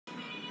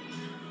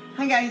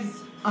Hi guys,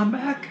 I'm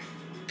back.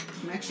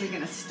 I'm actually going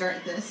to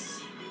start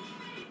this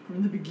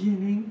from the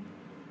beginning.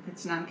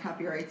 It's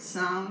non-copyright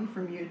sound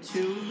from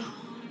YouTube.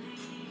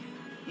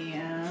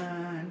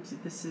 And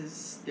this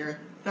is their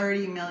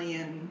 30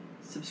 million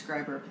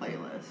subscriber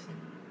playlist.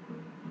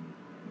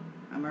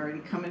 I'm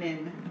already coming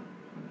in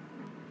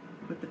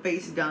with the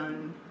face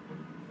done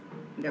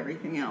and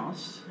everything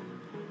else.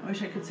 I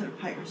wish I could set a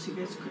pipe so you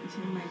guys couldn't see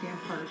my damn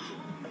part.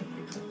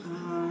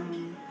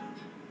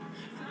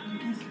 I'm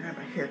going to grab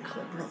a hair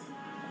clip real quick.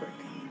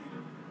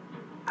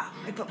 Ow,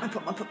 my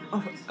foot.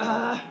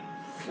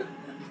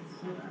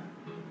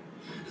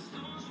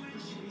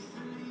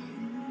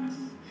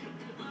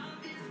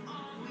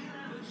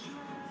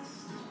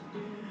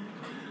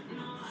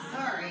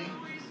 Sorry.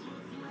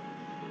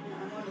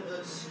 I'm one of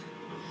those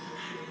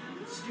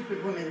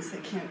stupid women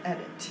that can't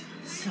edit.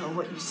 So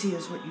what you see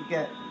is what you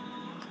get.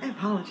 I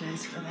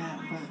apologize for that,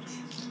 but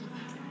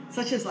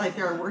such is life.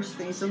 There are worse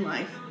things in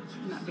life.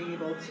 Not being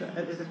able to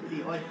edit a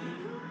video, I think.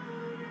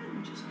 Let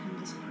me just pin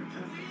this part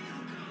up.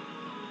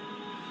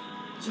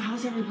 So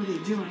how's everybody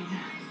doing?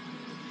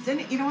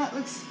 You know what?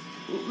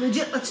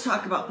 Let's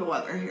talk about the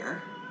weather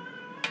here.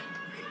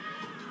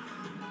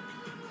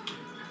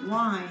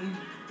 Why?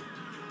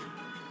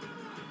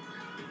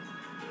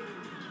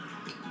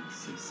 Let me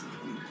see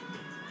something.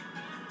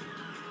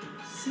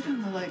 Sit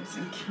on the legs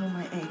and kill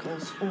my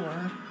ankles,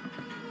 or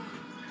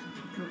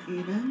go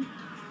even.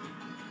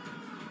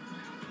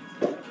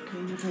 Okay,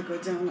 and if I go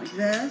down like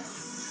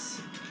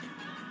this,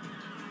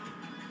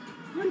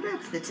 well,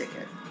 that's the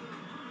ticket.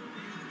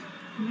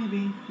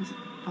 Maybe, is it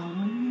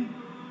following me?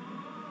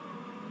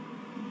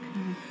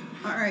 Okay,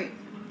 all right.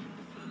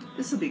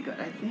 This will be good,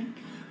 I think.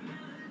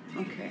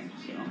 Okay,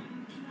 so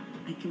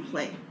I can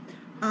play.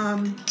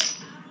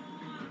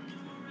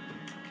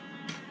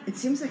 It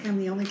seems like I'm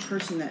the only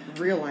person that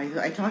realizes,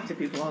 I talk to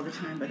people all the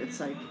time, but it's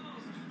like,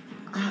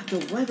 the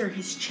weather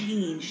has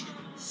changed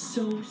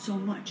so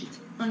much. It's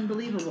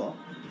unbelievable,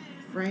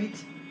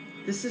 right?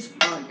 This is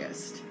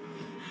August.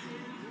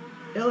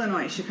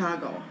 Illinois,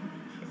 Chicago,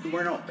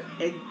 we're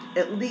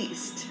at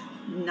least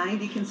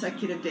 90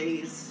 consecutive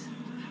days,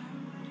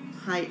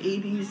 high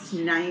 80s,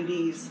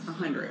 90s,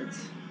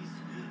 100s.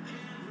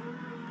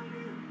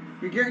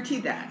 You're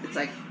guaranteed that. It's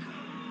like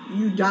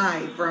you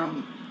die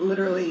from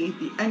literally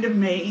the end of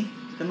May,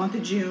 the month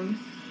of June,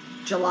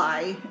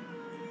 July,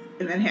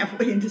 and then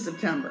halfway into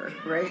September,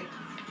 right?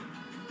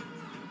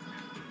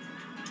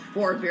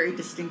 4 very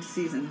distinct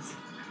seasons.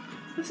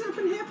 What's not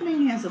been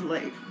happening as of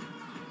late?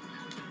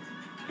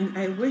 And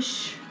I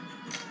wish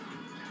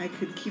I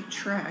could keep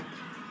track.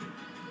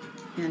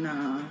 And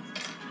I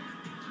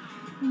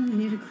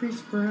need a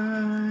crease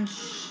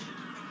brush.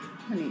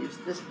 I'm gonna use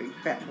this big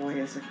fat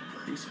boy as a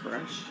crease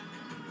brush.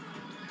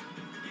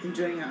 I'm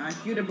doing a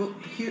Huda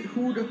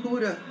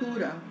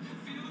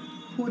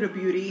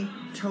Beauty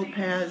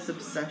Topaz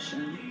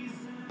Obsession.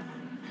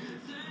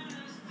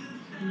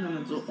 And then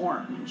it's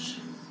orange.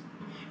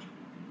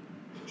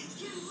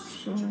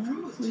 So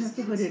we have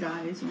the hooded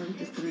eyes, and we're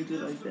just gonna do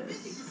like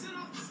this.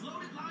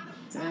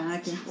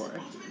 Back and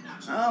forth.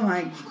 Oh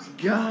my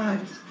god.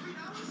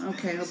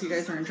 Okay, I hope you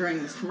guys are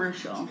enjoying this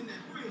commercial.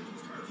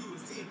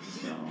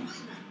 So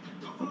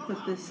we'll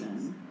put this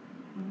in.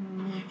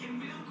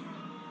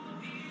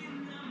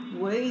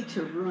 Way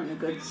to ruin a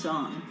good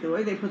song. The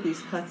way they put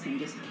these cuts in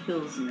just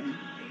kills me.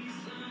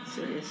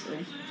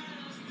 Seriously.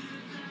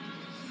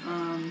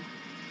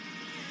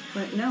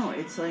 But no,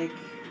 it's like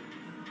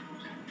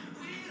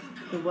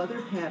the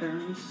weather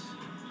patterns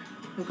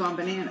have gone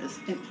bananas.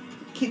 And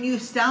can you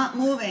stop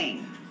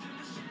moving?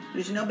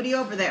 There's nobody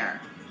over there.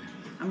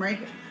 I'm right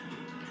here.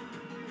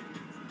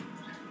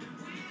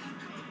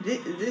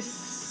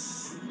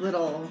 This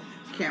little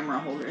camera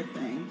holder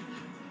thing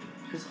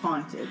is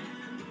haunted.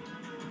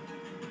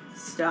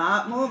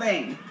 Stop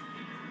moving.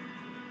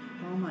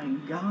 Oh my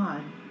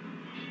god.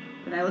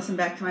 Then I listen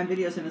back to my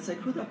videos and it's like,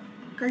 who the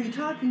fuck are you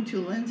talking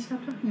to, Lynn?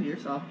 Stop talking to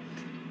yourself.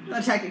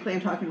 Well, technically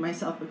I'm talking to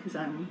myself because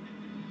I'm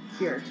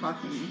here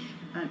talking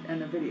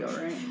on a video,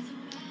 right?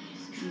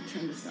 Let me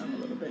turn this down a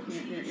little bit.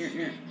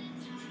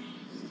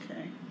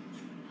 Okay.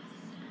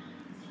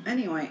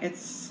 Anyway,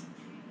 it's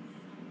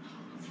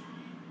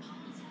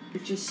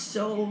just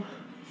so,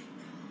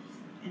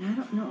 and I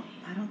don't know,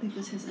 I don't think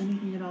this has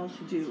anything at all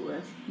to do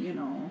with, you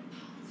know,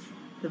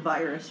 the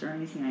virus or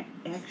anything. I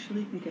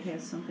actually think it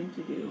has something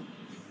to do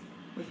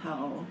with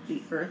how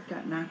the earth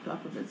got knocked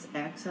off of its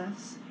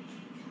axis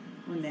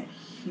when that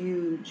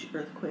huge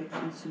earthquake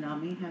and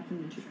tsunami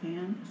happened in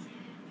Japan.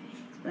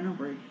 It's been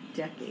over a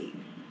decade.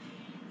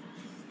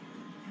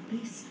 At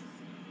least,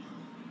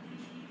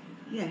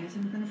 yeah,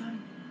 hasn't it been about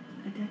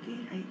a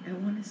decade? I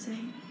want to say.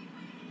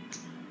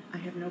 I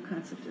have no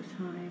concept of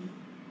time.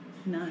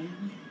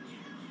 None.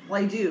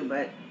 Well, I do,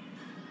 but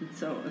it's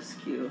so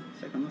askew.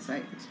 It's like unless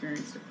I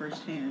experienced it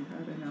firsthand,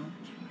 I don't know.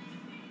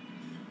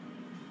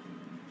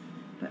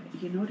 But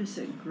you notice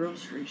it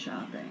grocery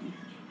shopping.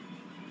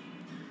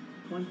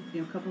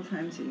 A couple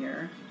times a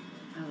year,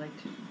 I like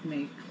to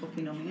make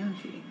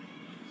okonomiyaki.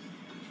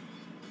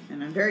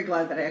 And I'm very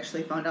glad that I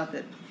actually found out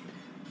that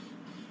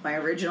My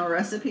original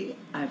recipe,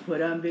 I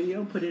put on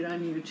video, put it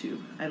on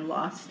YouTube. I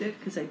lost it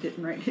because I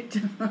didn't write it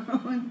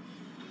down.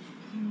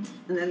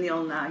 And then the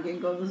old noggin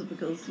goes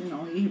because, you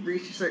know, you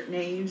reach a certain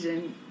age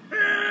and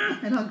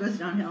it all goes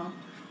downhill.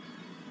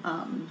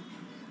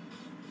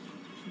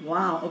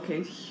 Wow,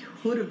 okay,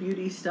 Huda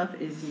Beauty stuff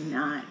is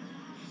not,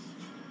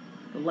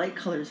 the light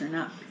colors are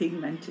not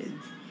pigmented.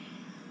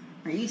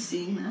 Are you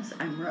seeing this?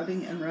 I'm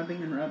rubbing and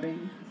rubbing and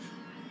rubbing.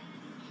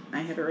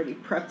 I had already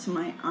prepped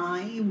my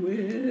eye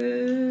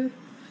with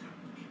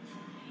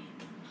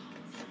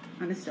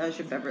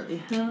Anastasia Beverly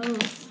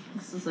Hills.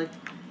 This is like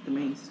the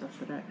main stuff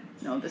that I...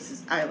 No, this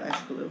is eyelash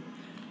glue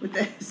with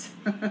this.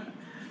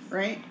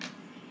 Right?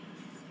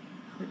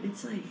 But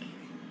it's like...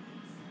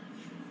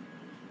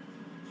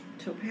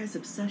 Topaz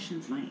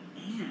Obsession's my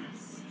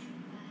ass.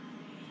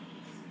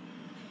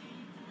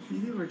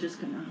 Maybe we're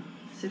just gonna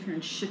sit here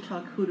and shit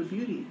talk Huda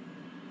Beauty.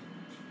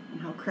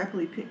 And how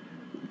crappily...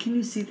 Can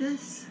you see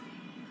this?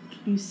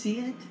 Can you see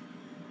it?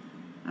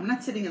 I'm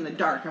not sitting in the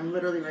dark. I'm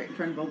literally right in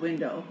front of a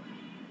window.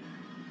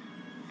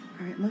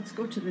 Alright, let's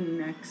go to the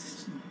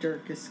next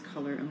darkest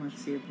color and let's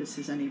see if this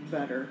is any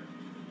better.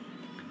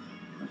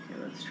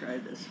 Okay, let's try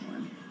this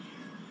one.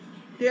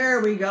 There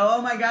we go.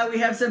 Oh my god, we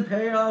have some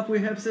payoff. We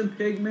have some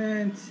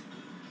pigment.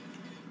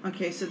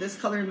 Okay, so this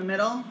color in the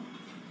middle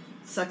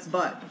sucks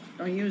butt.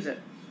 Don't use it.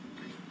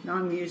 Now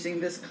I'm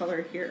using this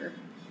color here.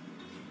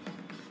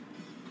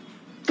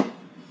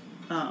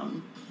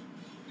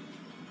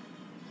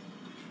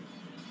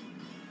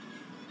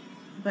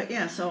 But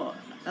yeah, so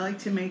I like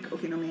to make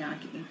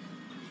okonomiyaki.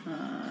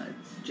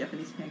 It's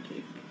Japanese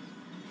pancake.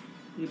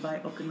 You buy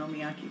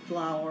okonomiyaki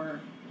flour.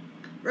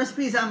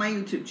 Recipes on my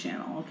YouTube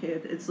channel. Okay,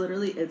 it's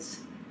literally, it's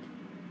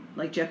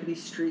like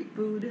Japanese street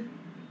food,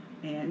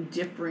 and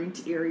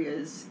different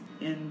areas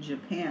in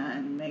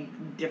Japan make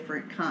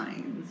different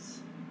kinds.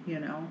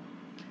 You know,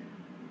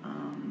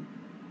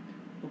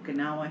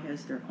 Okinawa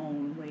has their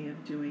own way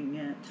of doing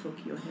it.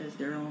 Tokyo has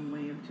their own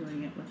way of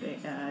doing it. What they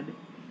add.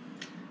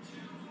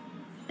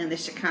 And the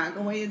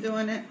Chicago way of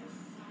doing it,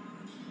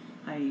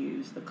 I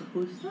use the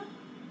kapusta,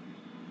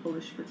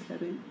 Polish for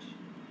cabbage.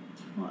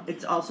 Well,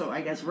 it's also, I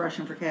guess,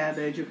 Russian for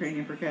cabbage,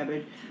 Ukrainian for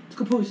cabbage. It's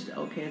kapusta,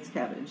 okay, it's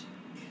cabbage.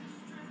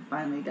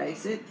 Finally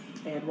dice it,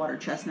 add water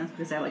chestnuts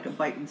because I like a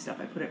bite and stuff.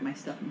 I put it in my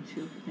stuffing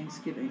too for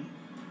Thanksgiving.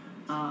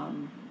 Not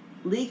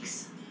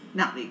leeks,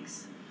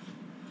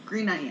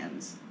 green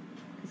onions.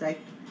 Because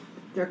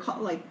they're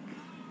called like,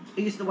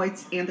 I use the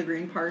whites and the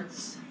green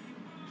parts.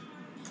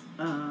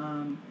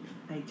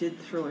 I did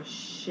throw a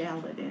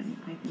shallot in,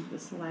 I think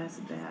this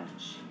last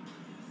batch.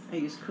 I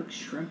used cooked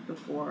shrimp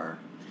before.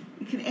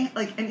 You can add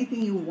like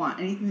anything you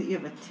want, anything that you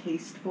have a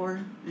taste for,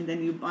 and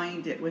then you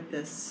bind it with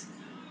this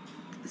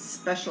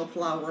special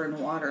flour and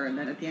water, and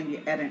then at the end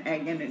you add an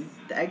egg in, and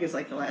the egg is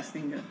like the last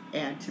thing to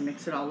add to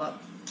mix it all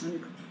up. And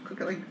you cook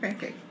it like a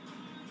pancake.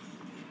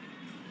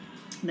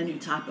 And then you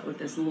top it with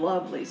this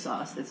lovely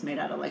sauce that's made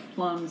out of like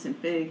plums and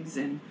figs,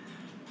 and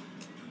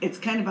it's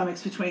kind of a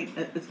mix between,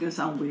 it's going to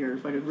sound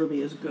weird, but it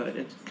really is good.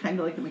 It's kind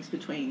of like a mix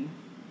between,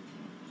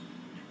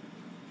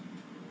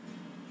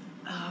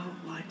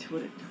 what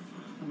would it,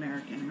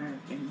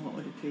 American, what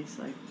would it taste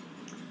like?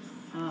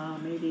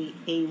 Maybe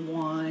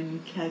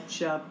A1,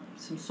 ketchup,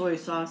 some soy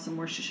sauce, some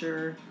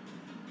Worcestershire.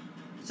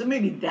 So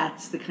maybe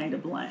that's the kind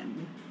of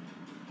blend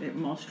it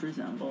most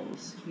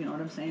resembles. You know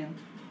what I'm saying?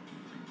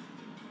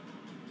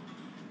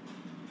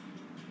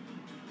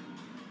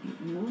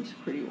 It moves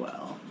pretty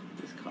well,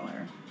 this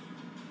color.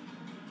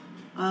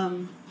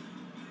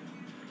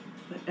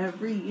 But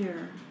every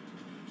year,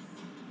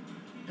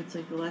 it's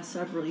like the last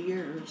several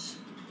years,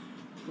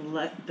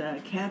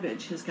 the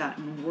cabbage has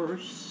gotten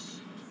worse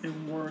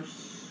and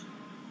worse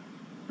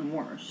and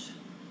worse.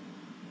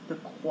 The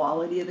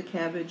quality of the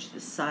cabbage, the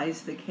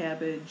size of the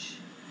cabbage,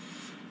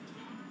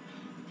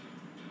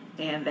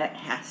 and that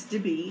has to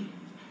be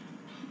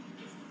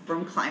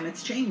from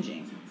climates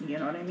changing. You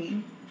know what I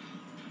mean?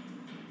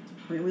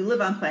 I mean, we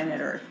live on planet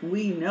Earth.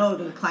 We know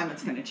that the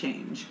climate's going to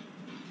change.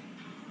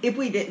 If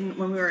we didn't,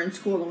 when we were in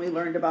school and we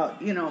learned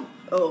about, you know,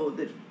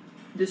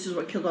 this is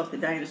what killed off the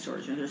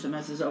dinosaurs, you know, there's a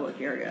Mesozoic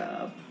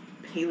area,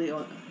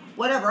 Paleo,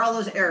 whatever, all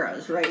those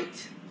eras,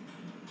 right?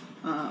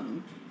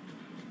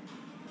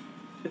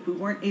 If we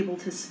weren't able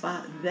to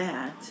spot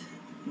that,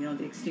 you know,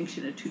 the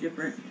extinction of two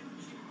different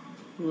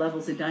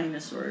levels of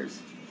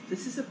dinosaurs,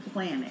 this is a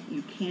planet.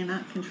 You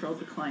cannot control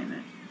the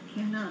climate.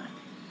 You cannot.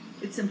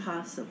 It's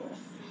impossible.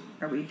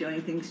 Are we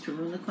doing things to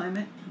ruin the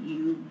climate?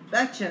 You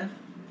betcha.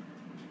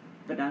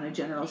 But on a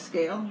general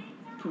scale,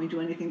 can we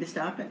do anything to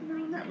stop it? No,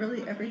 not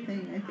really.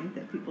 Everything I think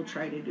that people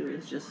try to do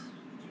is just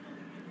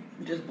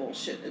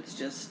bullshit. It's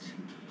just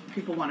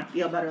people want to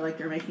feel better like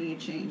they're making a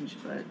change,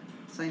 but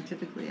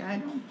scientifically, I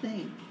don't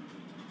think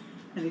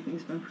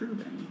anything's been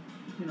proven.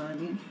 You know what I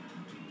mean?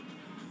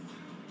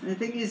 And the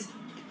thing is,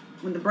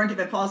 when the brunt of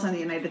it falls on the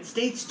United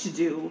States to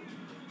do,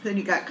 then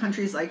you got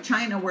countries like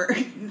China where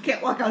you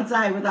can't walk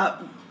outside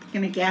without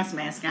getting a gas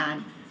mask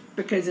on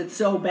because it's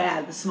so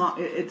bad.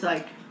 It's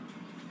like,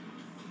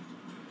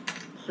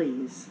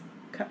 please,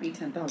 cut me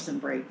 10,000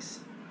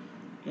 breaks.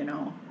 You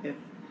know, if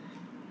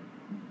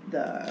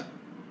the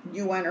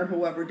UN or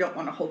whoever don't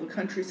want to hold the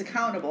countries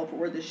accountable for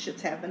where this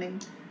shit's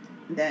happening,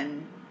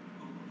 then,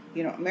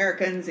 you know,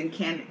 Americans and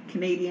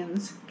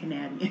Canadians,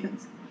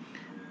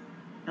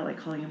 I like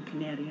calling them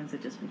Canadians,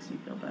 it just makes me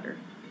feel better.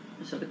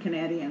 So the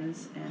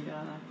Canadians and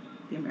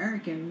the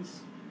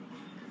Americans,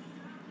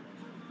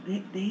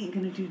 they ain't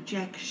gonna do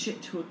jack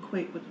shit to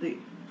equate with the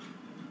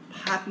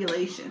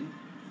population.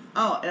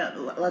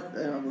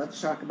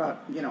 Let's talk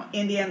about, you know,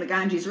 India and the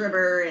Ganges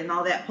River and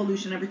all that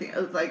pollution and everything.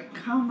 It was like,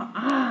 come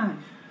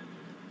on.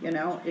 You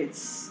know, we're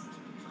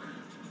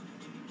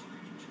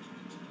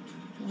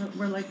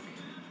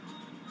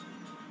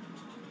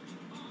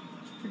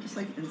just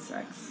like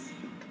insects.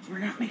 We're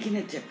not making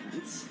a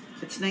difference.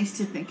 It's nice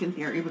to think in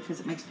theory because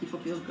it makes people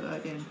feel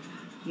good and,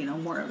 you know,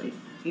 morally,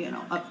 you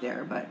know, up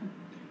there, but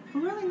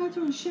we're really not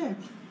doing shit.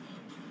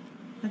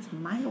 That's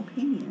my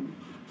opinion.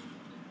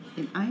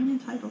 And I am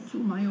entitled to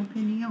my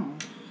opinion.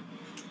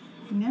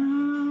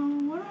 Now,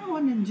 what do I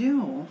want to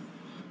do?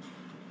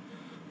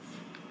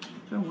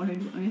 Do I want to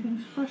do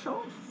anything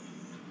special?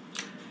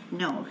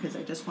 No, because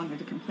I just wanted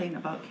to complain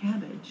about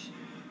cabbage.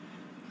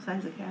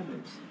 Size of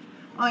cabbage.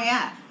 Oh,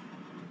 yeah.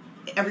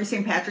 Every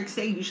St. Patrick's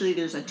Day, usually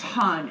there's a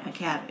ton of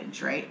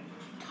cabbage, right?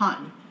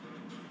 Ton.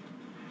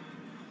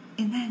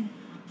 And then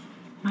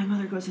my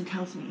mother goes and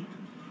tells me,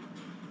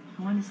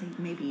 I want to say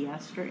maybe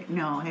yesterday.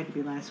 No, it had to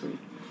be last week.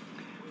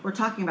 We're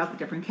talking about the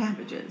different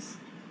cabbages.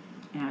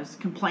 And I was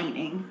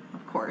complaining,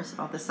 of course,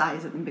 about the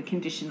size and the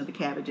condition of the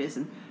cabbages.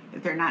 And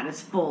if they're not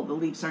as full, the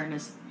leaves aren't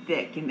as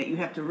thick. And that you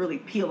have to really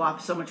peel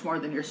off so much more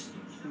than you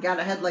got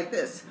a head like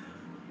this.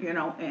 You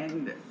know,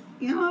 and,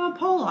 you know, I'm a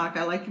Polak.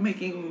 I like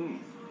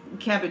making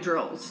cabbage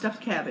rolls,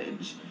 stuffed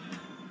cabbage.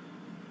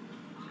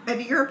 And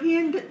a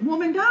European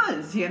woman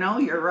does, you know.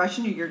 You're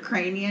Russian, you're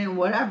Ukrainian,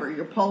 whatever.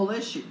 You're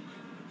Polish.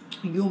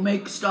 You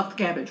make stuffed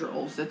cabbage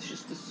rolls. That's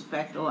just a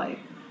fact of life.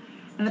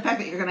 And the fact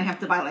that you're going to have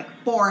to buy like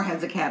 4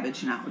 heads of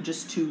cabbage now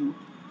just to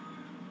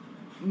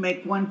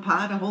make one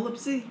pot, a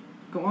holopsy,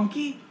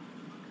 gonki.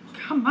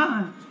 Come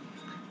on.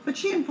 But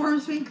she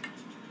informs me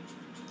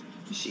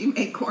she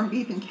made corned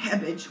beef and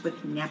cabbage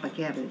with Napa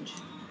cabbage.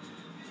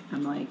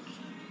 I'm like,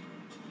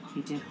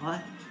 you did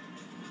what?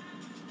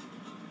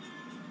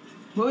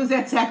 What was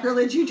that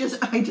sacrilege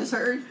I just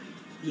heard?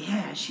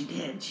 Yeah, she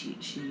did. She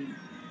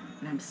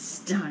and I'm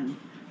stunned.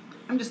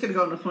 I'm just going to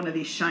go in with one of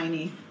these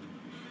shiny.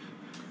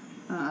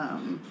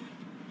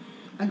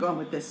 I'm going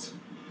with this.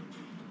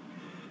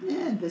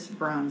 Yeah, this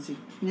bronzy.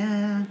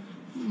 Nah.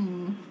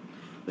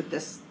 With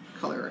this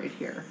color right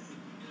here.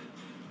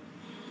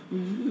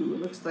 Ooh,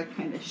 it looks like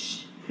kind of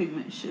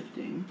pigment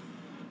shifting.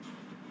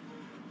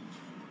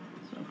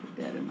 So I'll put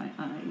that in my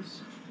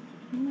eyes.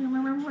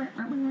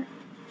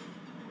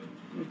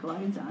 It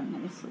glides on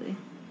nicely.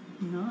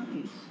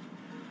 Nice.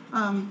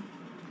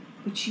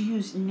 But she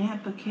used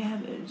Napa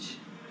cabbage.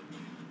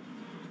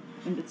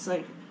 And it's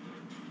like,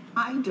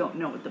 I don't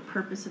know what the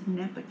purpose of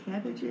Napa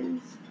cabbage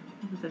is,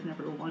 because I've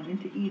never wanted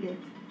to eat it.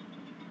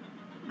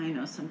 I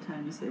know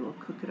sometimes they will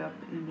cook it up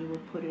and they will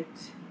put it,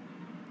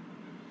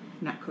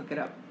 not cook it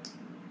up,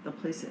 they'll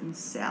place it in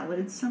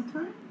salads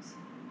sometimes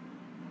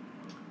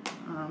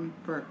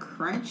for a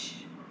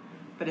crunch.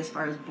 But as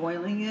far as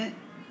boiling it,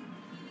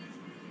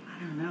 I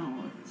don't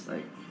know. It's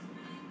like,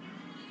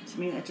 to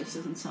me that just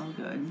doesn't sound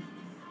good.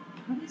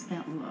 How does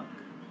that look?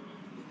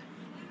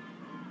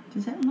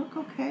 Does that look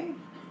okay?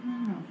 I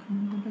don't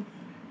know.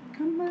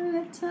 Come a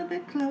little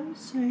bit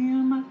closer,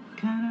 you're my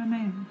kind of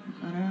man.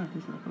 I don't know.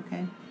 Does it look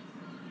okay?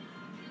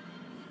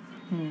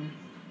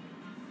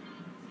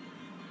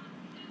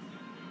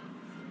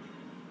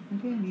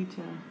 Maybe I need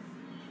to.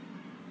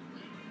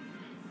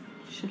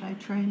 Should I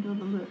try and do a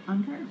little bit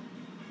under?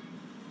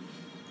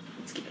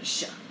 Let's give it a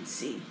shot and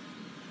see.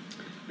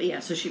 But yeah,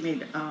 so she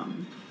made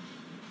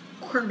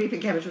corned beef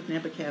and cabbage with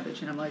Napa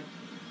cabbage, and I'm like,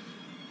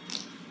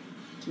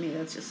 to me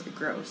that's just like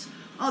gross.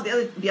 Oh,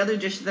 the other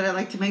dish that I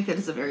like to make that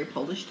is a very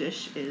Polish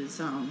dish is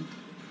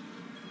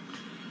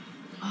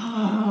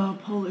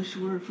Polish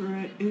word for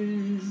it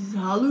is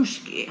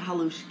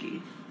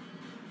haluszki,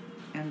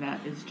 and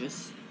that is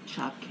just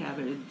chopped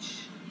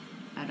cabbage,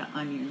 add an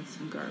onion,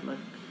 some garlic,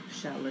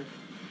 shallot,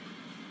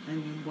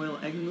 and you boil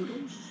egg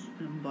noodles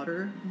and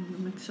butter and you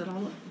mix it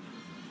all up.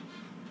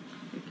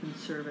 You can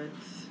serve it,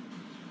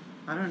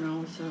 I don't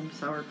know, some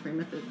sour cream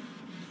if it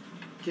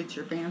gets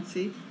your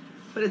fancy.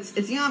 But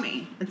it's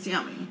yummy. It's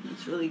yummy.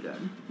 It's really good.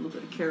 A little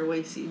bit of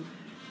caraway seed.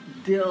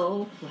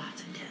 Dill.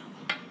 Lots of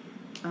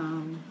dill.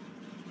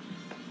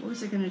 What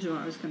was I going to do?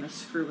 I was going to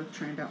screw with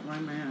trying to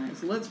outline my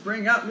eyes. Let's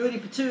bring out Moody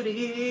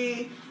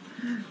Patootie.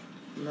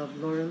 Love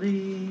Laura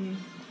Lee.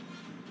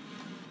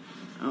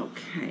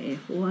 Okay.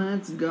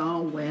 Let's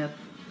go with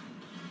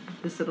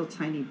this little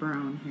tiny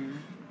brown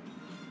here.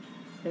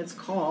 It's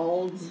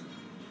called...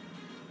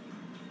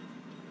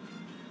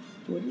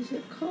 What is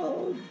it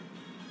called?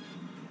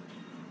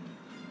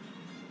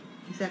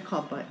 Is that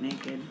called Butt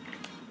Naked?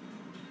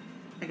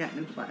 I got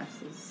new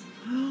glasses.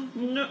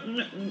 No.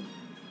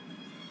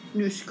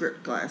 New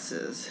script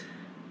glasses.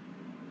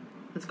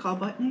 It's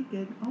called Butt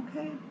Naked.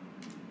 Okay.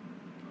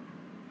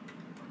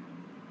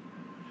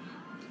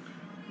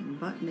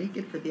 Butt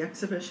naked for the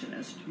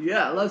exhibitionist.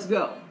 Yeah, let's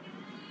go.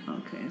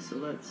 Okay, so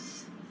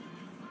let's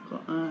go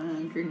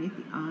underneath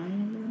the eye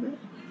a little bit.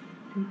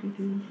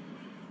 Do-do-do.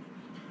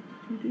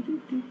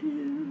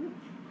 Do-do-do-do-do.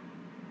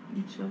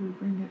 And shall we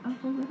bring it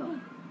up a little?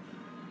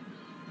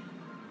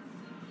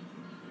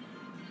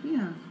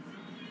 Yeah.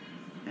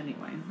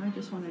 Anyway, I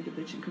just wanted to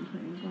bitch and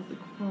complain about the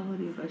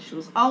quality of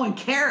vegetables. Oh, and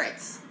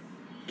carrots!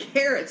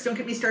 Carrots! Don't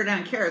get me started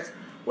on carrots.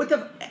 What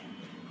the...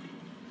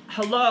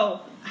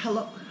 Hello?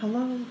 Hello?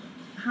 Hello?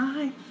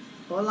 Hi?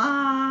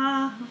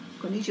 Hola?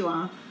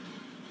 Konnichiwa.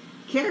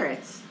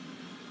 Carrots.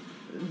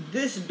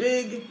 This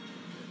big,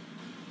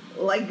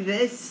 like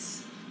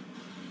this.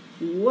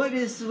 What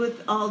is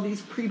with all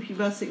these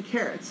prepubescent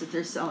carrots that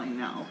they're selling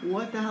now?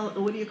 What the hell?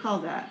 What do you call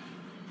that?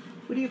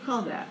 What do you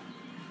call that?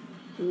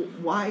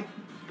 Why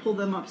pull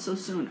them up so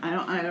soon? I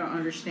don't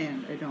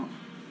understand. I don't.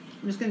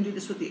 I'm just going to do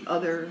this with the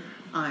other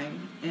eye,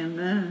 and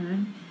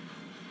then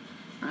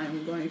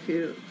I'm going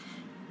to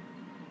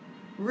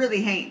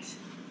really hate.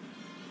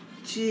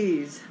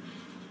 Jeez.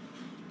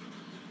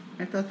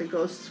 I thought the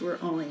ghosts were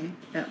only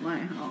at my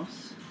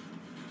house.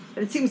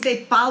 But it seems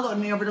they followed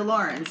me over to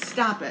Lauren's.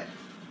 Stop it.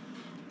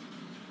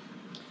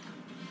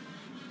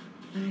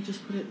 And I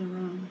just put it in the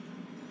wrong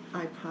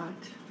iPod.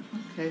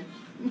 Okay.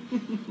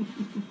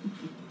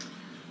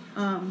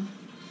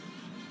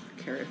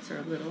 Carrots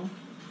are little.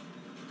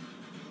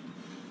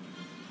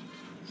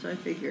 So I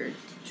figured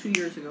 2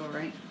 years ago,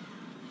 right?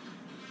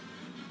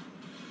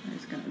 I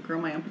was gonna grow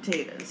my own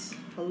potatoes.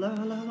 Hello,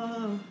 hello,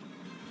 hello.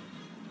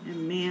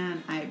 And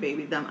man, I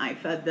babied them, I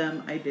fed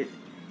them, I did.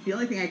 The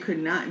only thing I could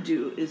not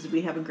do is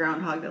we have a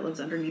groundhog that lives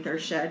underneath our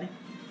shed,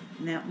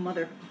 and that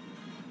mother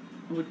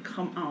would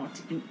come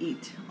out and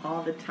eat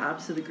all the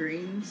tops of the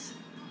greens.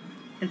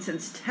 And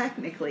since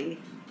technically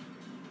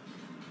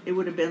it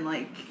would have been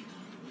like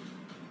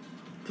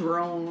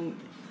thrown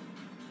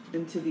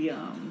into the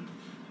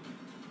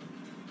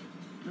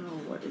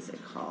what is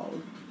it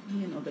called?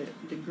 You know,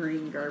 the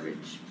green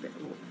garbage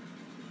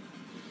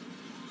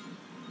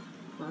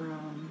for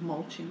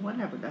mulching,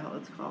 whatever the hell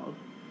it's called.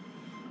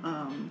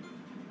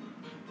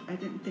 I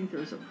didn't think there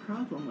was a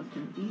problem with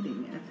him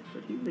eating it,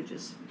 but he would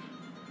just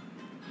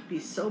be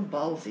so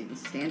ballsy and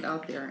stand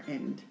out there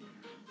and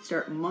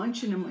start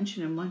munching and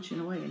munching and munching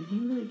away, and he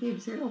really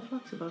gave zero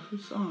fucks about who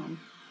saw him.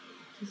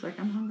 He's like,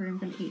 I'm hungry, I'm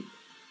gonna eat.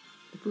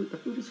 The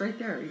food is right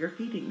there, you're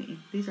feeding me.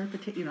 These are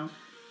potato, you know.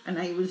 And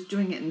I was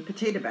doing it in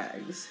potato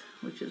bags,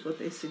 which is what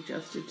they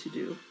suggested to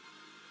do.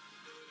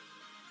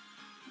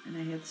 And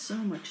I had so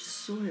much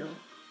soil.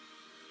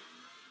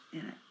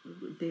 And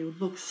they would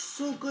look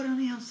so good on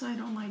the outside.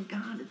 Oh my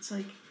God, it's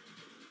like...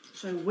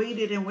 So I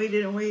waited and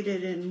waited and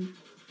waited, and...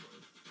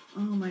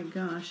 Oh my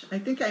gosh. I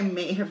think I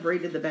may have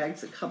raided the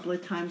bags a couple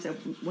of times. I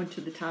went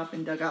to the top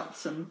and dug out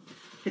some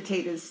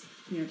potatoes,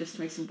 you know, just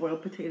to make some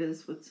boiled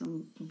potatoes with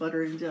some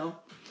butter and dill.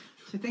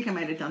 So I think I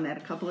might have done that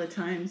a couple of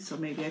times, so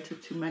maybe I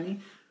took too many.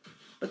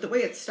 But the way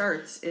it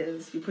starts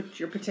is you put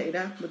your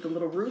potato with the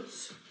little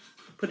roots,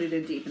 put it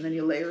in deep, and then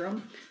you layer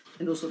them,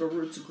 and those little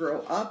roots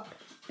grow up,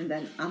 and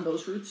then on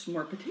those roots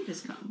more potatoes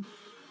come.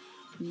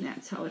 And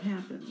that's how it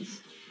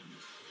happens.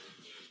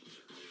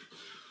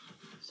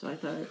 So I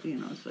thought, you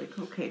know, it's like,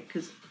 okay,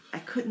 because I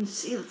couldn't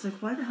see it. It's like,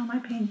 why the hell am I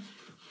paying?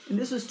 And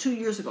this was 2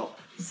 years ago,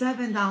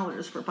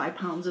 $7 for 5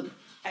 pounds of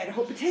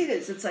Idaho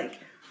potatoes. It's like,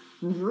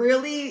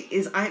 really?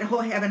 Is Idaho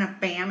having a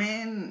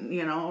famine,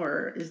 you know,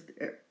 or is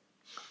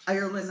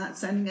Ireland not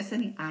sending us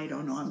any? I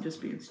don't know. I'm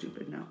just being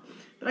stupid now.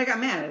 But I got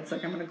mad. It's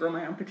like, I'm going to grow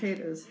my own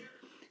potatoes.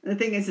 And the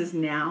thing is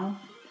now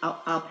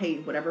I'll pay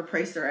whatever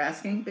price they're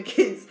asking,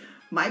 because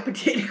my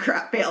potato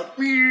crop failed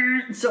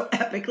so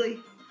epically.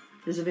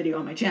 There's a video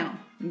on my channel.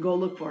 You can go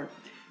look for it.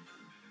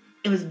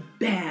 It was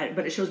bad,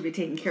 but it shows me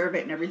taking care of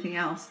it and everything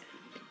else.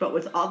 But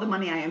with all the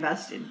money I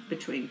invested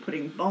between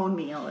putting bone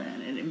meal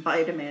in and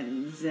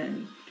vitamins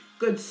and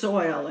good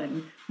soil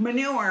and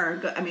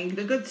manure, I mean,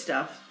 the good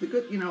stuff, the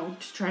good, you know,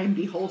 to try and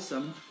be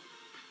wholesome.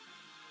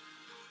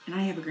 And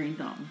I have a green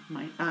thumb.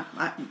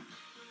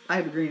 I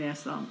have a green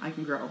ass thumb. I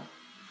can grow.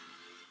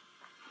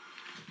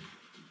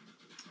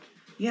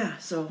 Yeah,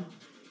 so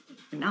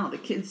now the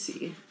kids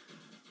see.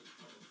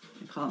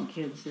 I call them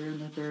kids. They're in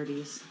their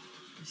 30s.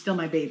 Still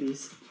my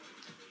babies.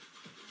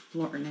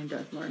 Lauren and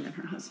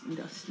her husband,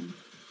 Dustin.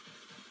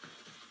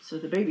 So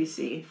the babies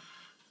see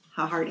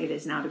how hard it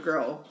is now to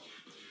grow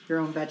your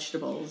own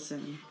vegetables,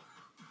 and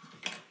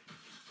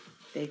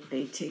they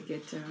take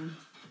it,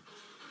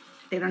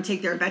 they don't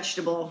take their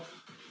vegetable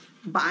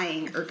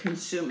buying or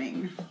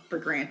consuming for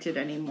granted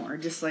anymore.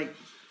 Just like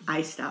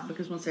I stopped,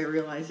 because once I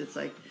realized, it's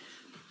like,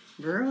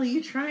 girl,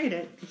 you tried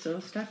it, so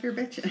stop your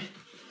bitching.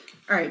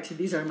 All right, so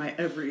these are my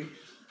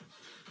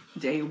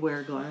everyday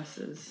wear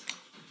glasses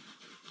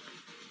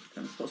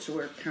I'm supposed to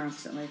wear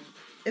constantly.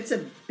 It's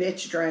a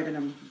bitch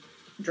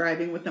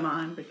driving with them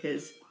on,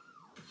 because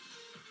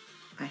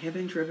I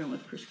haven't driven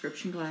with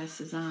prescription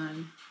glasses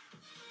on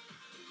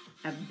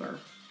ever.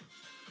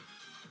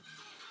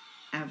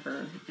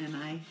 And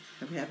I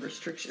have had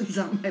restrictions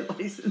on my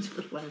license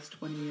for the last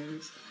 20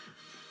 years.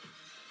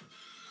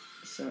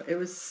 So it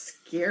was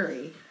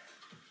scary.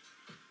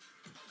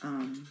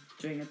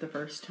 doing it the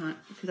first time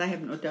because I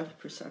have no depth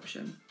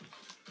perception.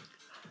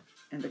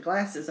 And the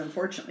glasses,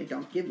 unfortunately,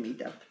 don't give me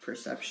depth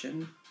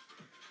perception.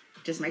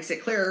 It just makes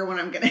it clearer when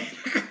I'm going to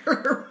hit a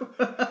curve.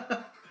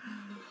 What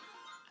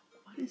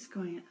is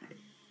going on?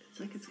 It's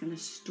like it's going to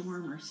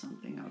storm or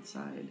something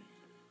outside.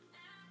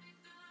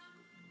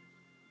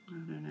 I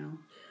don't know.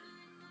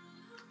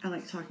 I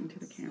like talking to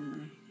the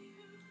camera.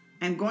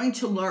 I'm going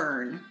to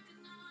learn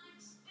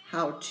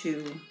how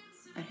to.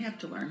 I have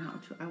to learn how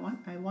to.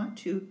 I want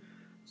to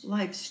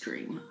live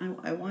stream.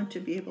 I want to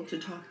be able to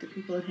talk to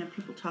people and have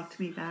people talk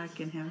to me back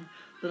and have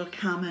little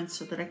comments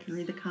so that I can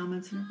read the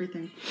comments and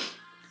everything.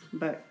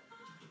 But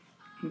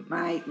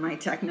my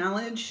tech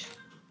knowledge,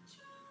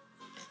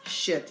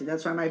 shit.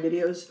 That's why my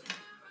videos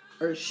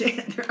are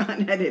shit. They're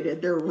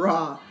unedited. They're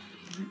raw.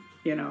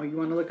 You know, you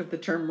want to look up the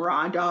term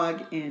raw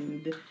dog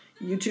in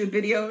YouTube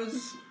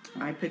videos.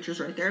 My picture's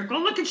right there. Go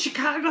look at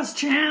Chicago's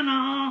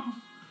channel.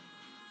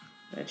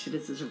 That shit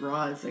is as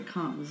raw as it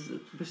comes.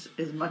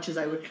 As much as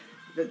I would.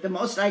 The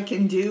most I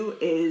can do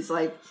is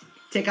like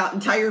take out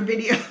entire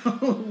video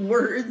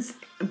words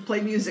and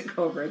play music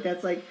over it.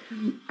 That's like,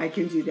 I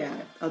can do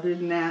that. Other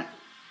than that,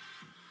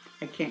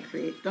 I can't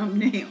create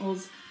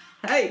thumbnails.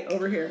 Hey,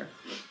 over here.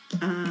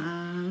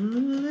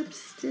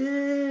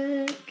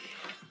 Lipstick.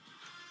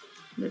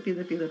 Lippy,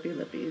 lippy, lippy,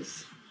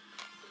 lippies.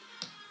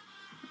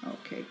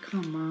 Okay,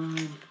 come on.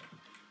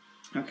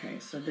 Okay,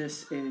 so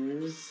this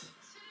is,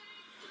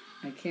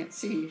 I can't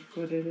see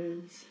what it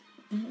is.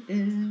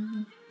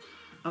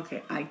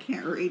 Okay, I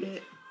can't read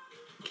it.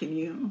 Can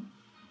you?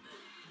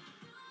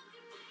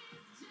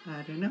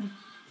 I don't know.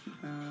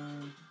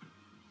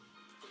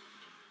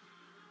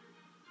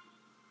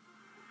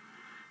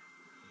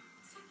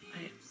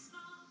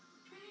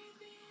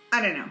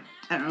 I don't know.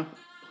 I don't know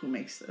who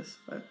makes this,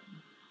 but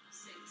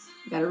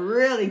got a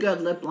really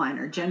good lip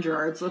liner. Ginger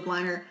Arts lip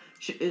liner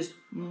is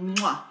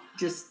mwah,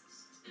 just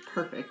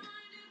perfect.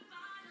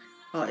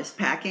 Oh, it's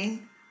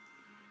packing.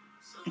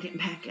 I didn't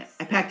pack it.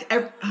 I packed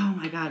oh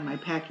my God, my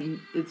packing.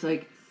 It's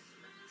like,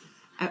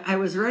 I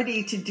was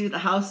ready to do the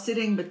house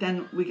sitting, but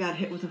then we got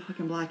hit with a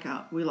fucking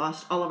blackout. We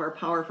lost all of our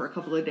power for a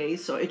couple of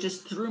days, so it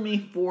just threw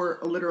me for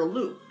a literal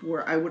loop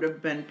where I would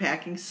have been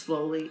packing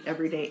slowly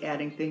every day,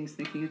 adding things,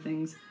 thinking of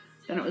things.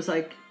 Then it was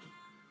like,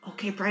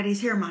 okay,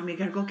 Friday's here, Mom, you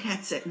gotta go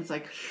cat sit. And it's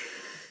like,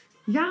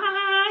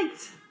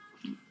 yikes!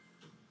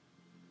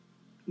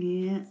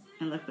 Yeah,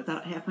 I left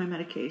without half my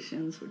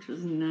medications, which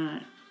was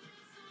not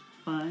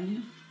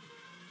fun.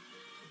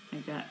 I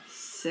got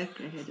sick.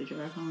 I had to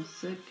drive home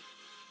sick.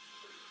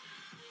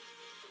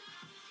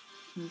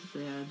 It was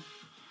bad.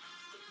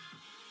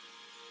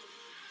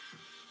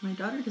 My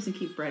daughter doesn't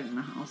keep bread in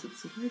the house.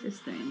 It's the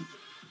weirdest thing.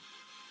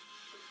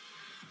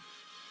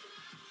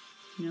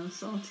 No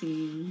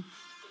saltines.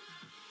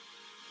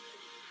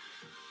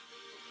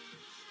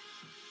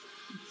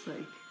 It's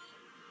like,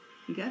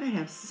 you gotta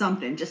have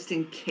something just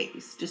in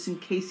case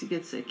you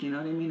get sick, you know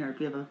what I mean? Or if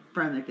you have a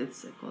friend that gets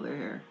sick while they're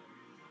here.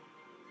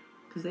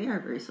 Because they are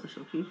very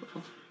social people.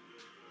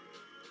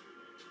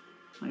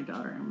 My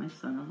daughter and my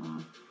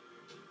son-in-law.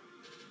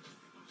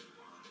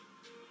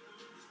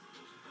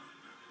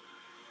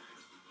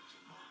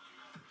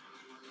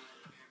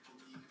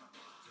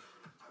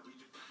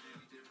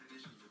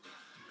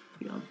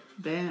 Feel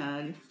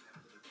bad.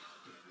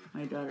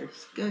 My daughter's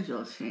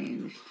schedule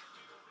changed.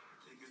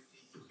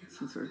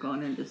 Since we're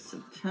going into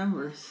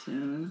September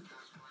soon.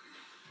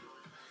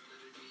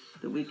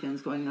 The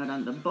weekend's going out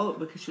on the boat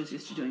because she was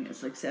used to doing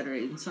it like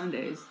Saturdays and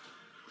Sundays.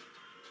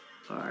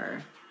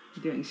 Or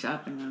doing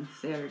shopping on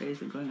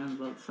Saturdays and going on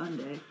the boat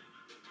Sunday.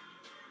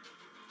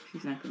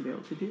 She's not going to be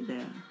able to do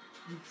that.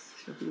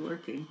 She'll be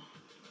working.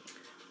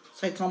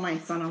 So I told my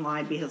son-in-law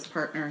I'd be his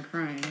partner in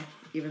crime,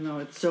 even though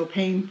it's so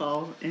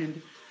painful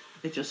and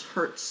it just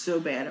hurts so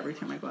bad every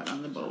time I go out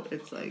on the boat.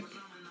 It's like,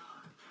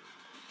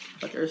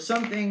 but there's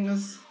some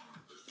things,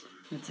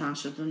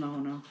 Natasha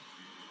Denona.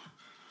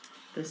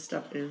 This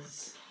stuff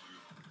is,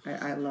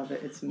 I love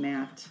it. It's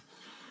matte.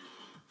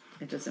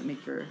 It doesn't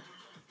make your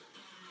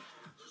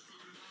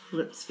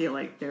lips feel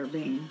like they're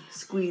being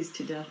squeezed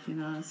to death, you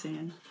know what I'm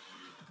saying?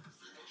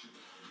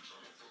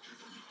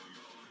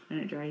 And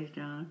it dries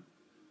down.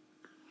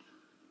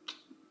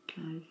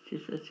 God, it's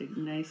just such a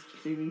nice,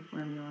 creamy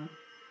formula.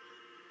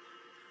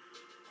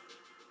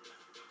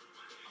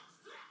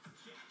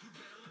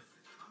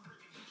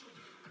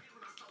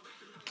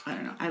 I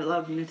don't know. I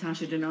love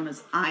Natasha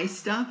Denona's eye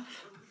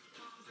stuff.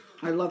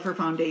 I love her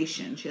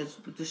foundation. She has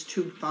this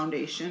tube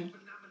foundation.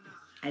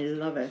 I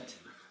love it.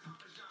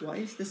 Why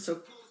is this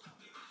so...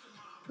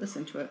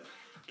 Listen to it.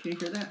 Can you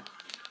hear that?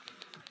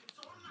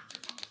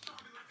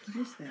 What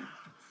is that?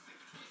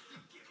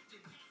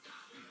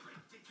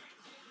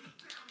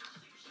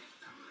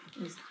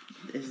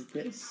 Is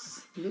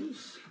this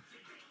loose?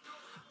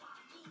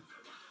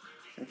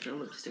 Got your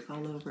lipstick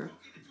all over.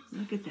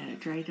 Look at that. It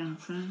dried down,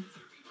 son.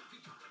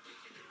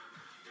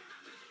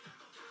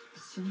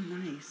 So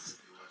nice.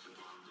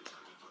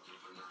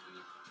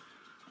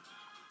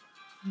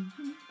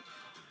 Mm-hmm.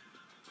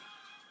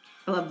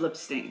 I love lip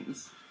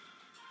stains.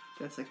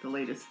 That's like the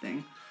latest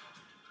thing.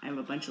 I have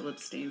a bunch of lip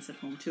stains at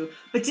home too.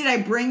 But did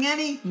I bring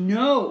any?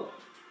 No.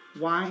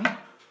 Why?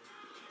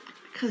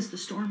 Because the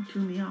storm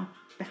threw me off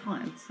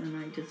balance and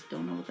I just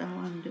don't know what the hell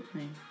I'm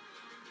doing.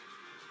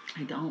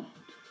 I don't.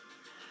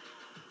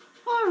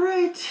 All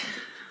right.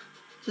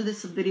 So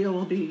this video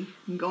will be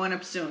going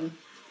up soon.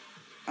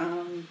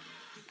 I'm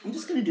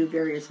just going to do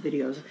various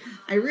videos.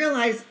 I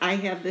realize I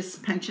have this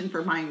penchant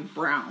for buying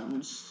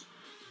browns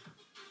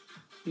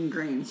and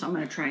green, so I'm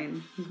going to try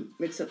and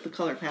mix up the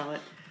color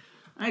palette.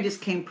 I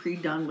just came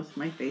pre-done with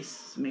my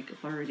face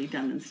makeup already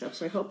done and stuff,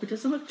 so I hope it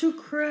doesn't look too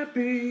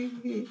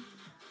crappy.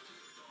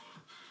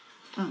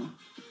 Oh,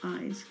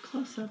 eyes,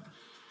 close up.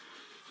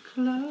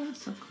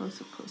 Close up,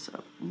 close up, close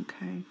up.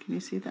 Okay, can you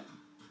see that?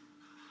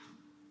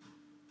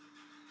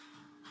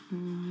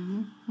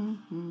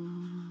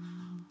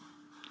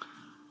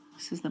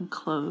 This is them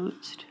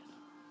closed.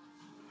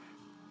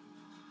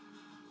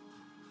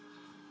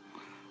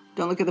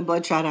 Don't look at the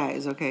bloodshot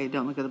eyes, okay?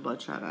 Don't look at the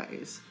bloodshot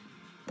eyes.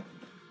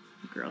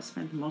 The girl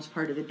spent the most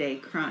part of the day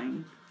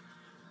crying.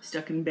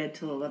 Stuck in bed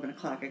till 11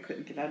 o'clock. I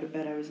couldn't get out of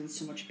bed. I was in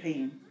so much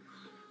pain.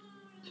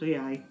 So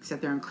yeah, I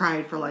sat there and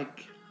cried for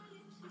like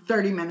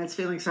 30 minutes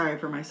feeling sorry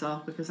for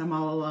myself because I'm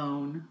all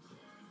alone.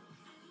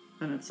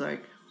 And it's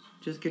like,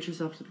 just get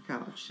yourself to the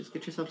couch. Just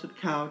get yourself to the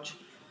couch.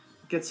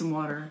 Get some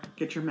water.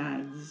 Get your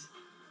meds.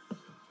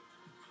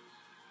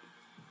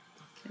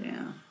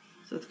 Yeah.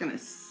 So it's going to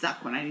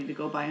suck when I need to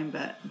go buy a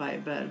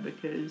bed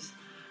because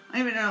I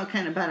don't even know what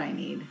kind of bed I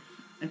need.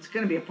 It's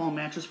going to be a foam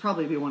mattress.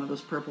 Probably be one of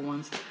those purple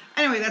ones.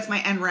 Anyway, that's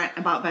my end rant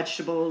about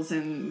vegetables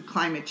and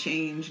climate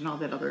change and all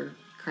that other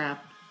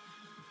crap.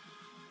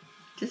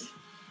 Just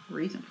a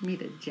reason for me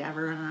to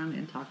jabber on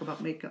and talk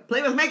about makeup.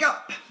 Play with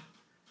makeup!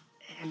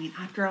 I mean,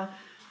 after all,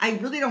 I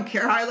really don't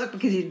care how I look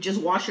because you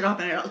just wash it off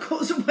and it all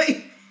goes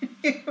away.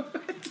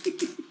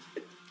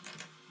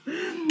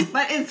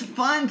 But it's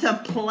fun to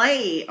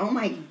play. Oh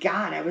my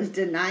God, I was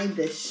denied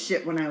this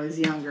shit when I was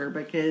younger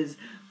because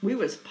we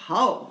was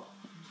po.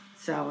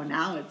 So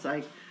now it's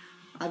like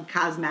I have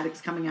cosmetics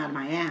coming out of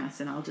my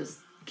ass and I'll just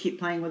keep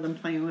playing with them,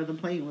 playing with them,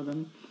 playing with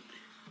them.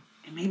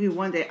 And maybe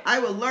one day I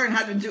will learn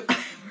how to do...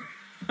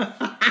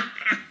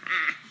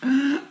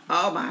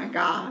 Oh my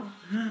God.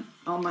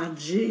 Oh my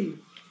G.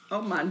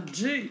 Oh my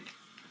G.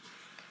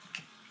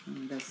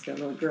 And that's that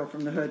little girl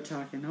from the hood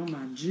talking. Oh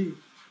my G.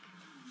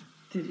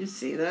 Did you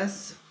see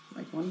this?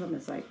 Like one of them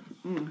is like,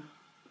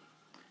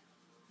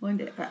 One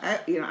day,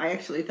 I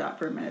actually thought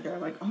for a minute there,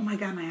 like, oh my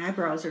God, my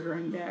eyebrows are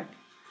growing back.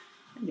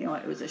 And you know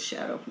what? It was a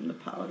shadow from the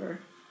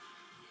powder.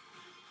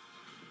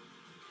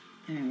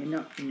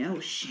 Anyway, no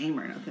shame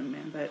or nothing,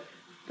 man. But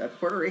the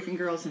Puerto Rican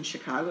girls in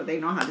Chicago, they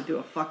know how to do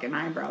a fucking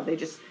eyebrow. They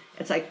just,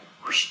 it's like,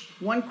 whoosh,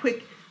 one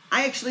quick.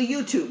 I actually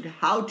YouTubed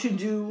how to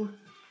do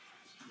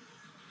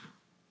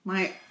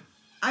my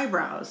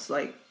eyebrows,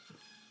 like,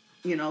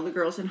 you know, the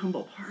girls in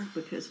Humboldt Park,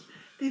 because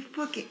they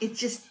fucking, it's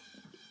just,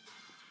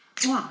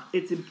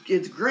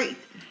 it's great.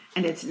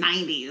 And it's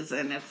 90s,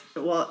 and it's,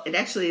 well, it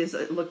actually is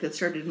a look that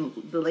started in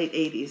the late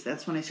 80s.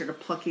 That's when I started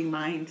plucking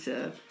mine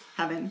to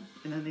heaven,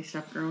 and then they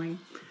stopped growing.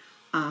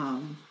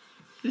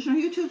 There's no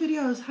YouTube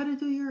videos how to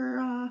do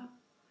your,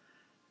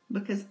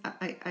 because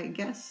I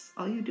guess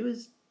all you do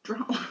is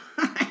draw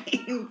a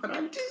line, but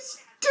I'm too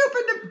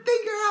stupid to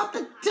figure out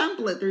the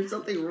template. There's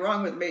something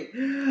wrong with me.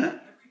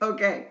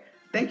 Okay,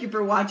 thank you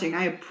for watching.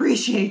 I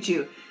appreciate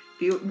you.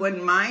 If you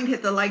wouldn't mind,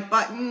 hit the like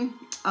button.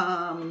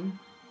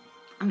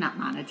 I'm not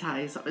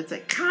monetized, so it's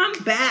like, come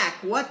back.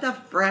 What the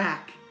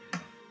frack?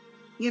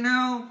 You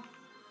know?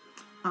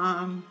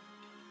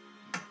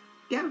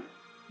 Yeah.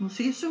 We'll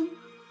see you soon.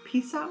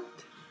 Peace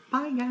out.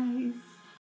 Bye, guys.